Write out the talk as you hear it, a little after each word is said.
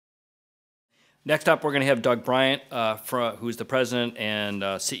Next up, we're going to have Doug Bryant, who's the president and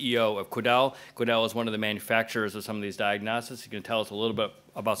CEO of Quidel. Quidel is one of the manufacturers of some of these diagnostics. He can tell us a little bit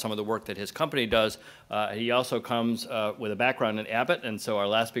about some of the work that his company does. He also comes with a background in Abbott, and so our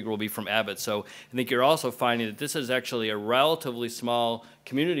last speaker will be from Abbott. So I think you're also finding that this is actually a relatively small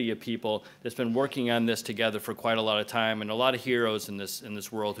community of people that's been working on this together for quite a lot of time, and a lot of heroes in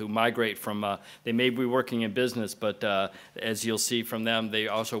this world who migrate from, they may be working in business, but as you'll see from them,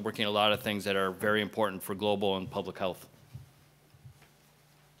 they're also working a lot of things that are very important for global and public health.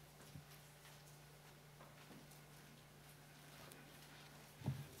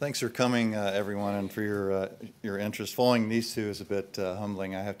 Thanks for coming, everyone, and for your interest. Following these two is a bit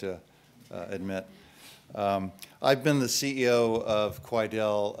humbling, I have to admit. I've been the CEO of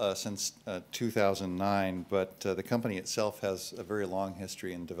Quidel since 2009, but the company itself has a very long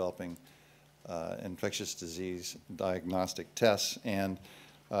history in developing infectious disease diagnostic tests and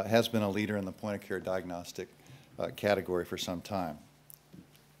has been a leader in the point-of-care diagnostic category for some time.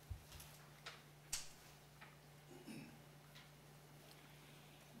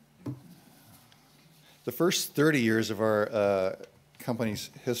 The first 30 years of our company's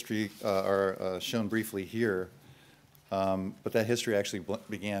history are shown briefly here, but that history actually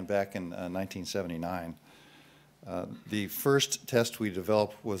began back in 1979. The first test we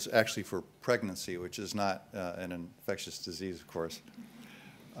developed was actually for pregnancy, which is not an infectious disease, of course.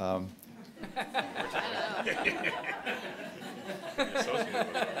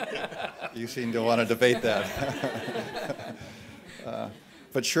 You seem to want to debate that.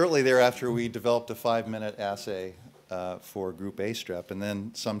 But shortly thereafter, we developed a 5-minute assay for Group A strep, and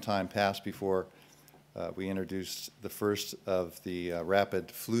then some time passed before we introduced the first of the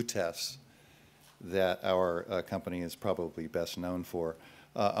rapid flu tests that our company is probably best known for.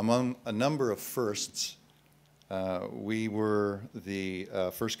 Among a number of firsts, we were the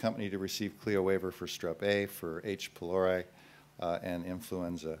first company to receive CLIA waiver for strep A, for H. pylori, and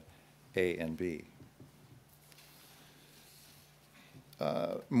influenza A and B.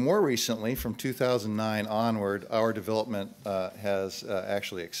 More recently, from 2009 onward, our development has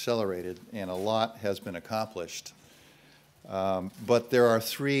actually accelerated, and a lot has been accomplished. But there are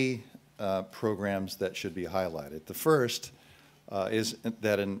three programs that should be highlighted. The first is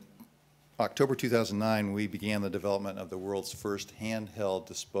that in October 2009, we began the development of the world's first handheld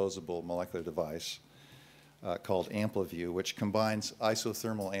disposable molecular device called AmpliView, which combines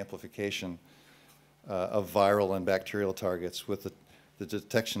isothermal amplification of viral and bacterial targets with the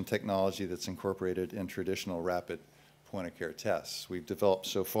detection technology that's incorporated in traditional rapid point-of-care tests. We've developed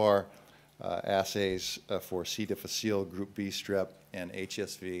so far assays for C. difficile, Group B strep, and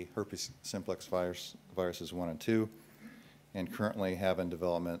HSV, herpes simplex viruses 1 and 2, and currently have in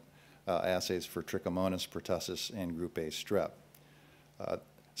development assays for Trichomonas pertussis and Group A strep.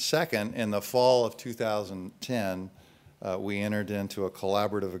 Second, in the fall of 2010, we entered into a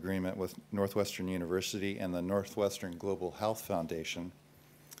collaborative agreement with Northwestern University and the Northwestern Global Health Foundation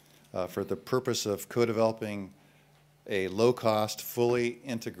for the purpose of co-developing a low-cost, fully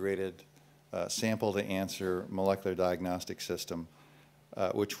integrated sample-to-answer molecular diagnostic system,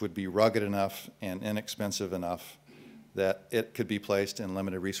 which would be rugged enough and inexpensive enough that it could be placed in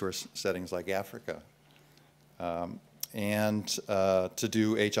limited resource settings like Africa, and to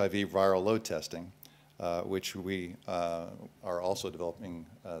do HIV viral load testing, which we are also developing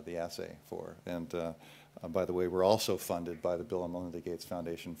the assay for. And by the way, we're also funded by the Bill and Melinda Gates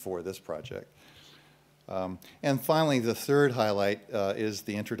Foundation for this project. And finally, the third highlight is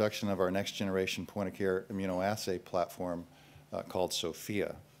the introduction of our next generation point-of-care immunoassay platform called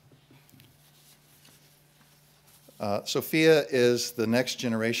SOPHIA. SOPHIA is the next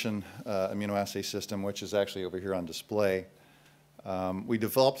generation immunoassay system, which is actually over here on display. We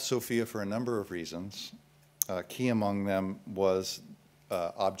developed SOPHIA for a number of reasons. Key among them was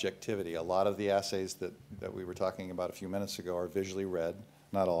objectivity. A lot of the assays that we were talking about a few minutes ago are visually read,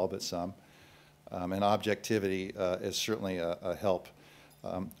 not all, but some. And objectivity is certainly a help.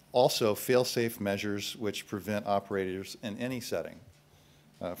 Also, fail-safe measures which prevent operators in any setting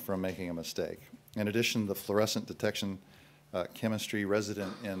from making a mistake. In addition, the fluorescent detection chemistry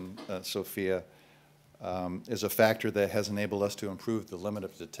resident in SOPHIA is a factor that has enabled us to improve the limit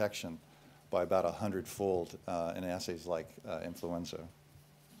of detection by about 100-fold in assays like influenza.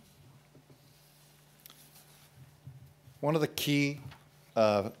 One of the key,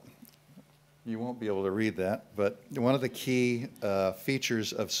 you won't be able to read that, but one of the key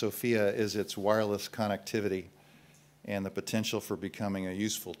features of SOPHIA is its wireless connectivity and the potential for becoming a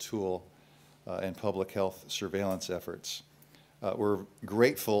useful tool in public health surveillance efforts. We're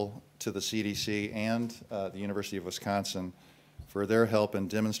grateful to the CDC and the University of Wisconsin for their help in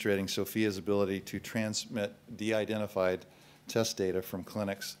demonstrating Sophia's ability to transmit de-identified test data from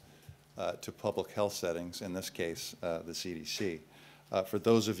clinics to public health settings, in this case, the CDC. For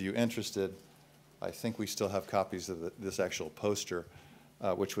those of you interested, I think we still have copies of this actual poster,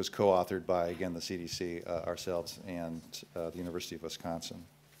 which was co-authored by, again, the CDC, ourselves, and the University of Wisconsin.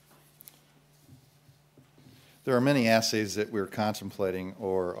 There are many assays that we're contemplating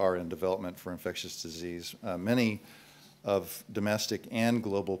or are in development for infectious disease. Many of domestic and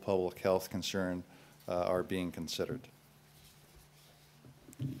global public health concern are being considered.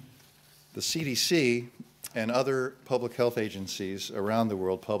 The CDC and other public health agencies around the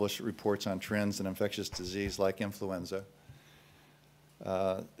world publish reports on trends in infectious disease like influenza,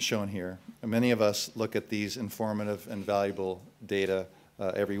 shown here. Many of us look at these informative and valuable data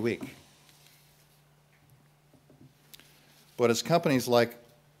every week. But as companies like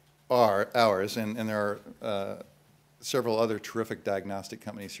ours, and there are several other terrific diagnostic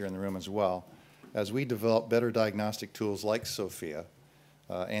companies here in the room as well, as we develop better diagnostic tools like Sophia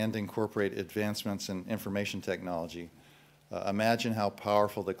and incorporate advancements in information technology, imagine how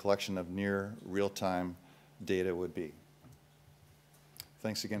powerful the collection of near real-time data would be.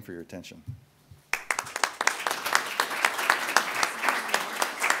 Thanks again for your attention.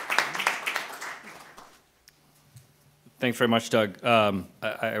 Thanks very much, Doug.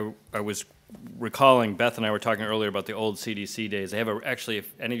 I was recalling, Beth and I were talking earlier about the old CDC days. They have actually,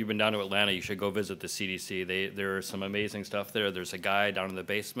 if any of you have been down to Atlanta, you should go visit the CDC. There is some amazing stuff there. There's a guy down in the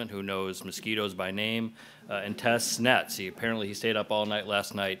basement who knows mosquitoes by name and tests nets. Apparently he stayed up all night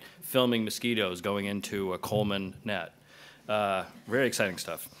last night filming mosquitoes going into a Coleman net. Very exciting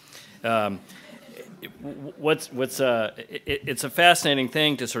stuff. It's a fascinating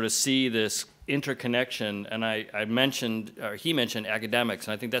thing to sort of see this interconnection, and I mentioned, or he mentioned academics,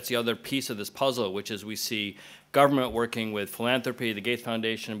 and I think that's the other piece of this puzzle, which is we see government working with philanthropy, the Gates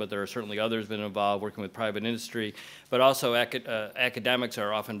Foundation, but there are certainly others that are involved working with private industry, but also academics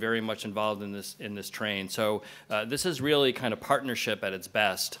are often very much involved in this train. So this is really kind of partnership at its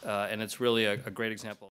best, and it's really a great example.